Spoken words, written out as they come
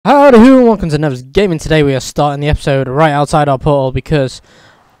Howdy who and welcome to NEVZGAMING. Today we are starting the episode right outside our portal because,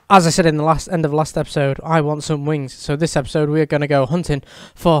 as I said in the end of last episode, I want some wings. So this episode we are going to go hunting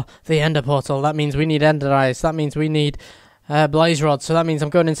for the ender portal. That means we need ender eyes. That means we need blaze rods. So that means I'm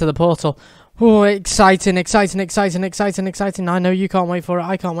going into the portal. Oh, exciting, exciting, exciting, exciting, exciting. I know you can't wait for it.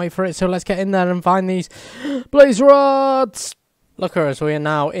 I can't wait for it. So let's get in there and find these blaze rods. Look at us. We are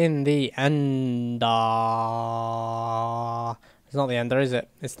now in the ender. It's not the ender, is it?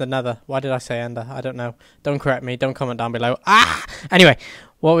 It's the nether. Why did I say ender? I don't know. Don't correct me. Don't comment down below. Anyway,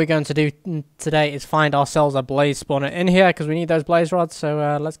 what we're going to do today is find ourselves a blaze spawner in here because we need those blaze rods.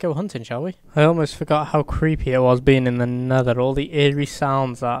 So let's go hunting, shall we? I almost forgot how creepy it was being in the nether. All the eerie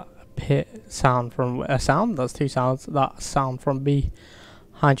sounds that sound from a sound. That's two sounds that sound from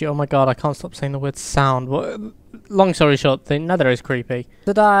behind you. Oh my god, I can't stop saying the word sound. But long story short, the nether is creepy.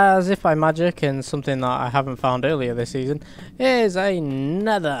 As if by magic, and something that I haven't found earlier this season, is a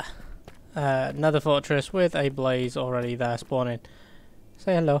nether fortress with a blaze already there spawning.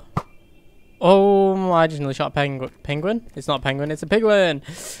 Say hello. Oh, I just nearly shot a penguin. It's not a penguin, it's a piglin.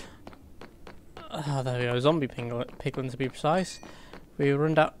 Oh, there we go, zombie piglin to be precise. We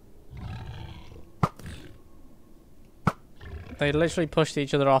run down. They literally pushed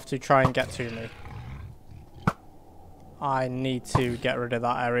each other off to try and get to me. I need to get rid of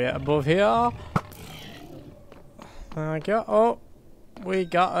that area above here. There we go. Oh, we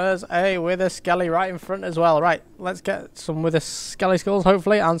got us a wither skelly right in front as well. Right, let's get some wither skelly skulls,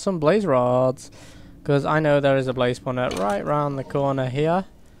 hopefully, and some blaze rods. Because I know there is a blaze spawner right round the corner here.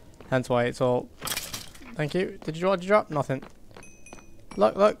 Hence why it's all... Thank you. Did you drop? Nothing.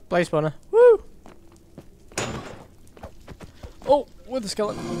 Look, look, blaze spawner. Woo! Oh, wither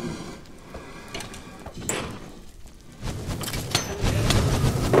skeleton.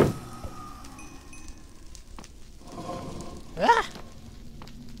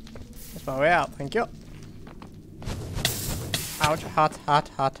 That's my way out, thank you. Ouch, hot, hot,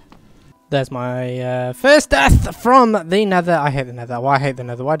 hot. There's my first death from the nether. I hate the nether. Why I hate the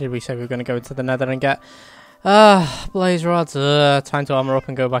nether? Why did we say we were going to go into the nether and get blaze rods? Time to armor up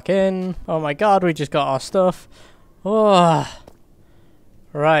and go back in. Oh my god, we just got our stuff. Oh.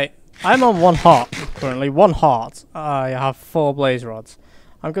 Right, I'm on 1 heart currently. 1 heart. I have 4 blaze rods.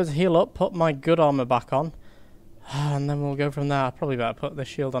 I'm going to heal up, put my good armor back on. And then we'll go from there. I'll probably better put the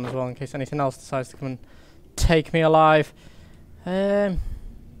shield on as well in case anything else decides to come and take me alive.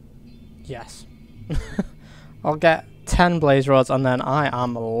 Yes. I'll get 10 blaze rods and then I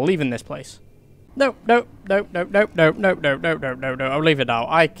am leaving this place. No, no, no, no, no, no, no, no, no, no, no, no. I'll leave it now.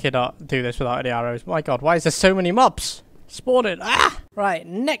 I cannot do this without any arrows. My god, why is there so many mobs spawning? Right,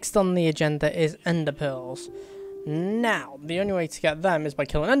 next on the agenda is ender pearls. Now, the only way to get them is by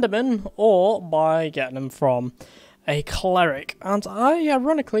killing endermen or by getting them from a cleric. And I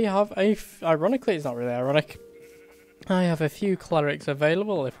ironically have ironically, it's not really ironic. I have a few clerics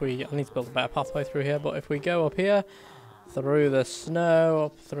available if we... I need to build a better pathway through here, but if we go up here, through the snow,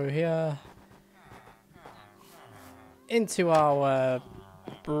 up through here, into our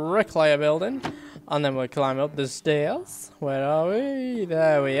bricklayer building, and then we'll climb up the stairs. Where are we?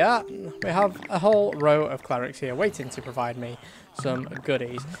 There we are. We have a whole row of clerics here waiting to provide me some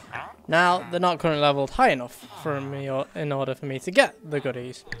goodies. Now, they're not currently leveled high enough for me in order for me to get the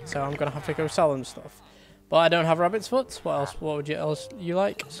goodies. So I'm going to have to go sell them stuff. But I don't have rabbit's foot. What else? What would you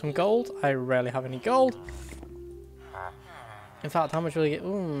like? Some gold? I rarely have any gold. In fact, how much will you get?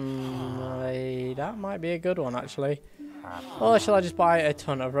 Ooh, that might be a good one, actually. Or shall I just buy a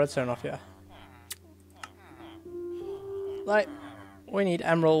ton of redstone off you? Like, we need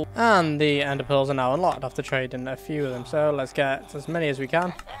emerald, and the ender pearls are now unlocked after trading a few of them, so let's get as many as we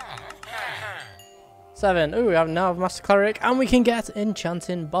can. 7. Ooh, we now have master cleric, and we can get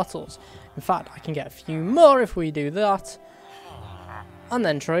enchanting bottles. In fact, I can get a few more if we do that, and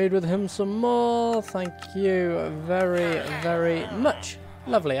then trade with him some more. Thank you very, very much.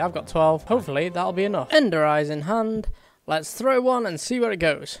 Lovely, I've got 12. Hopefully that'll be enough. Ender eyes in hand. Let's throw one and see where it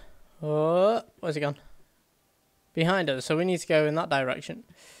goes. Oh, where's it gone? Behind us, so we need to go in that direction.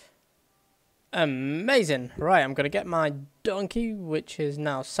 Amazing. Right, I'm going to get my donkey, which is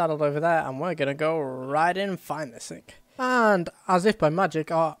now saddled over there, and we're going to go right in and find this thing. And, as if by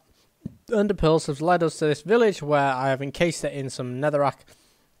magic, our ender pearls have led us to this village where I have encased it in some netherrack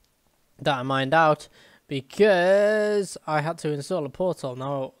that I mined out because I had to install a portal.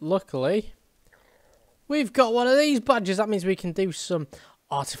 Now, luckily, we've got one of these badges. That means we can do some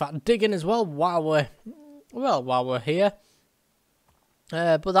artifact digging as well while we're here.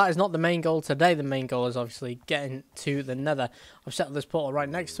 But that is not the main goal today. The main goal is obviously getting to the nether. I've set up this portal right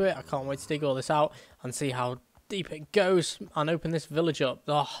next to it. I can't wait to dig all this out and see how deep it goes and open this village up.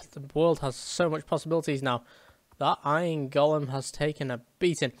 Oh, the world has so much possibilities now. That iron golem has taken a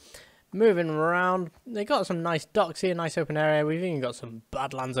beating. Moving around, they got some nice docks here, nice open area. We've even got some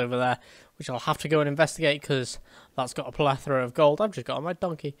badlands over there, which I'll have to go and investigate because that's got a plethora of gold. I've just got on my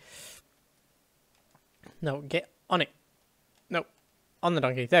donkey. No, get on it. No, on the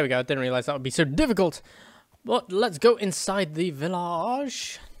donkey. There we go. I didn't realise that would be so difficult. But let's go inside the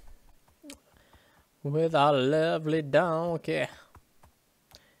village with our lovely donkey.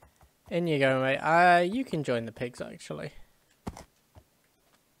 In you go, mate. You can join the pigs, actually.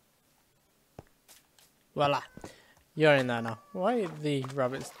 Voila. You're in there now. Why the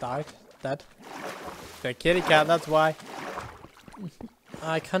rabbits died? Dead. The kitty cat, that's why.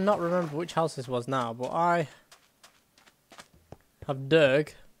 I cannot remember which house this was now, but I have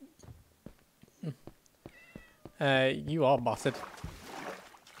dug. You are bastard.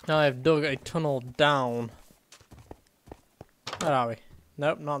 Now I've dug a tunnel down. Where are we?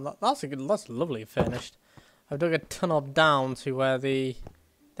 Nope, not that. That's lovely finished. I've dug a tunnel down to where the...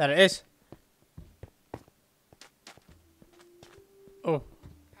 There it is. Oh.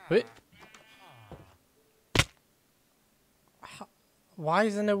 Wait. Why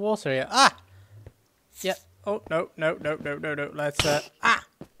is there no water here? Ah! Yep. Oh, no.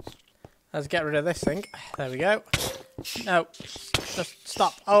 Let's get rid of this thing. There we go. No. Just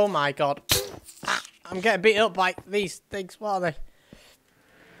stop. Oh my god. Ah, I'm getting beat up by these things. What are they?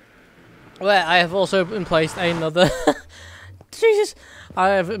 Well, I have also placed another... Jesus! I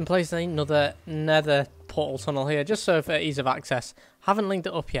have placed another nether portal tunnel here, just so for ease of access. Haven't linked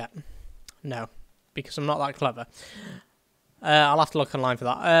it up yet. No. Because I'm not that clever. I'll have to look online for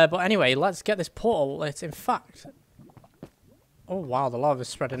that. But anyway, let's get this portal lit. In fact... Oh wow, the lava is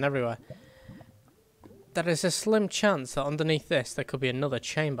spreading everywhere. There is a slim chance that underneath this there could be another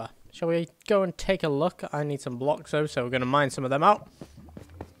chamber. Shall we go and take a look? I need some blocks though, so we're going to mine some of them out.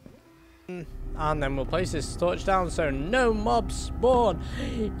 And then we'll place this torch down so no mobs spawn.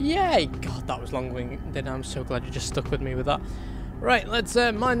 Yay! God, that was long-winded. I'm so glad you just stuck with me with that. Right, let's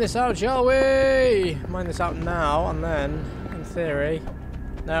mine this out, shall we? Mine this out now, and then, in theory...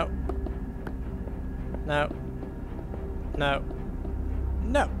 No. No. No.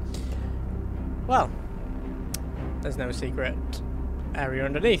 No. Well, there's no secret area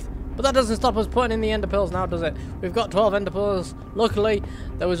underneath. But that doesn't stop us putting in the ender pearls now, does it? We've got 12 ender pearls. Luckily,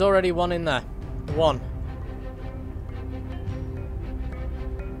 there was already one in there. One.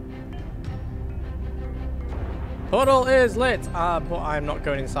 Portal is lit. But I'm not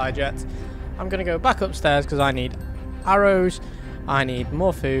going inside yet. I'm going to go back upstairs because I need arrows. I need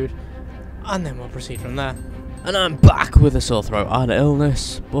more food. And then we'll proceed from there. And I'm back with a sore throat and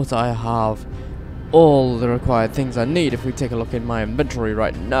illness, but I have all the required things I need. If we take a look in my inventory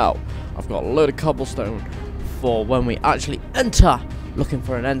right now, I've got a load of cobblestone for when we actually enter looking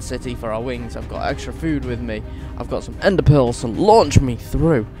for an end city for our wings. I've got extra food with me. I've got some ender pearls to launch me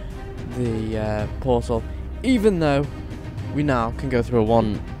through the portal. Even though we now can go through a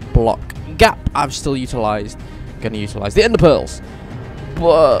 1 block gap, I've still going to utilise the ender pearls.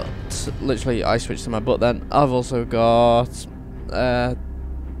 But literally I switched to my butt then. I've also got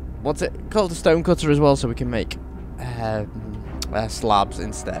what's it called, a stone cutter as well, so we can make slabs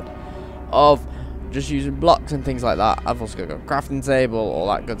instead of just using blocks and things like that. I've also got a crafting table, all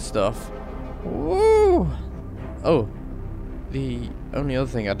that good stuff. Woo! Oh, the only other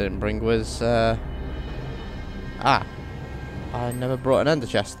thing I didn't bring was I never brought an ender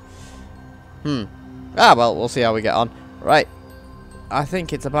chest. Well, we'll see how we get on. Right, I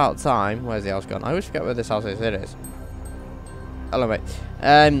think it's about time. Where's the house gone? I always forget where this house is. It is. Hello, mate.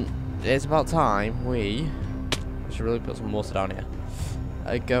 It's about time we should really put some water down here.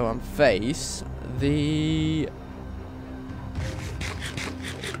 Go and face the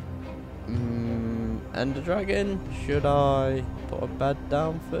Ender Dragon. Should I put a bed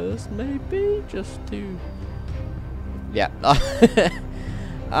down first, maybe? Just to... Yeah.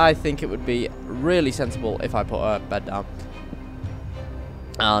 I think it would be really sensible if I put a bed down.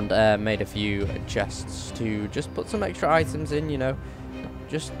 And made a few chests to just put some extra items in, you know.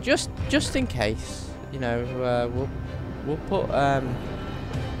 Just in case. You know, we'll put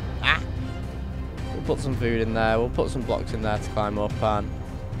we'll put some food in there, we'll put some blocks in there to climb up, and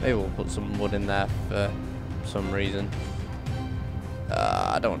maybe we'll put some wood in there for some reason.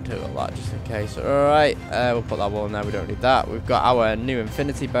 I don't want to do all that just in case. Alright, we'll put that wall in there, we don't need that. We've got our new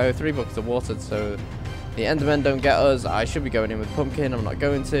infinity bow, 3 buckets of water, so the endermen don't get us. I should be going in with pumpkin, I'm not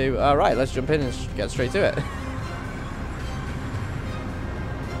going to. Alright, let's jump in and get straight to it.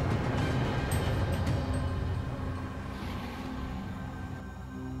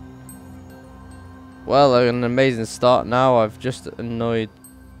 Well, an amazing start now. I've just annoyed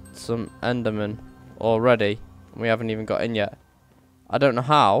some Endermen already. We haven't even got in yet. I don't know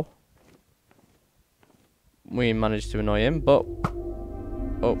how we managed to annoy him, but...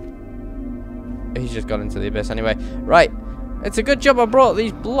 Oh. He's just gone into the abyss anyway. Right. It's a good job I brought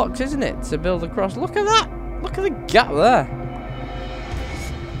these blocks, isn't it? To build across. Look at that. Look at the gap there.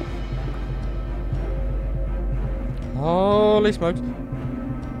 Holy smokes.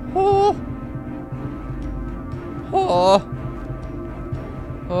 Oh. Oh.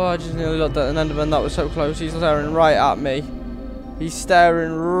 Oh, I just nearly looked at an Enderman. That was so close. He's staring right at me. He's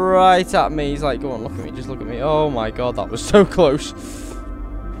staring right at me. He's like, go on, look at me. Just look at me. Oh my god, that was so close.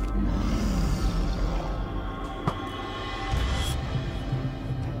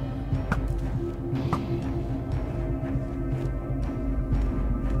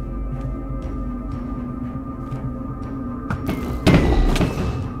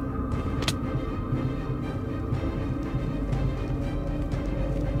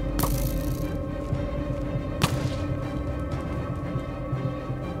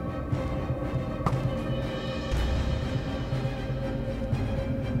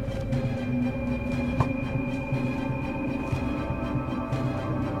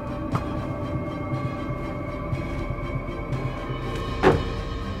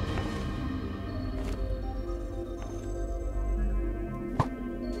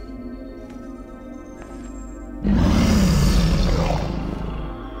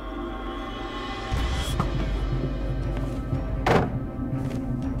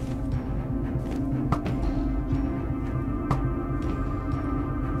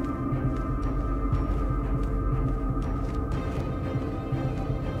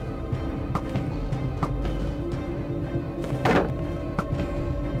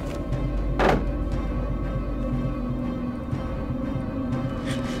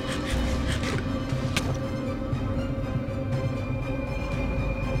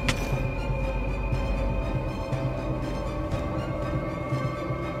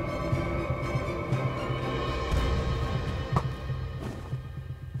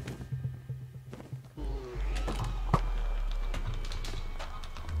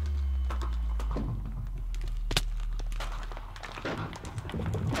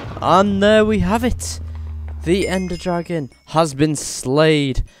 And there we have it. The Ender Dragon has been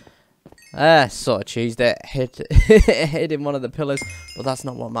slayed. Sort of cheesed it. It hit in one of the pillars, but that's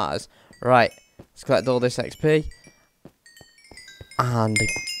not what matters. Right, let's collect all this XP. And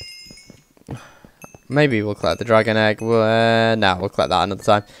maybe we'll collect the dragon egg. No, we'll collect that another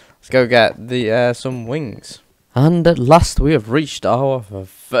time. Let's go get the some wings. And at last we have reached our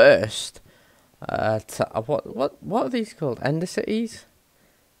first. What are these called? Ender cities?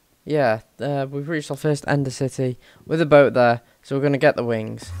 Yeah, we've reached our first Ender City with a boat there, so we're going to get the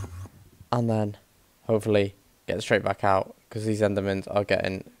wings and then hopefully get straight back out because these Endermans are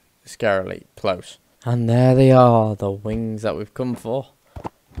getting scarily close. And there they are, the wings that we've come for.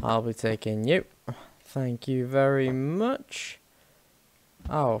 I'll be taking you. Thank you very much.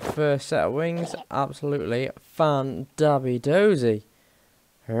 Our first set of wings, absolutely fan-dabby-dozy.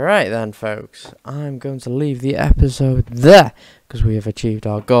 Right then, folks, I'm going to leave the episode there because we have achieved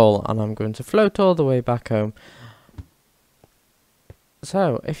our goal and I'm going to float all the way back home.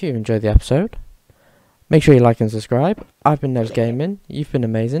 So, if you enjoyed the episode, make sure you like and subscribe. I've been NEVZGAMING, you've been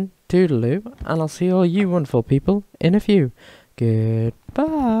amazing, toodaloo, and I'll see all you wonderful people in a few.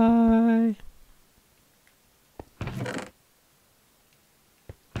 Goodbye.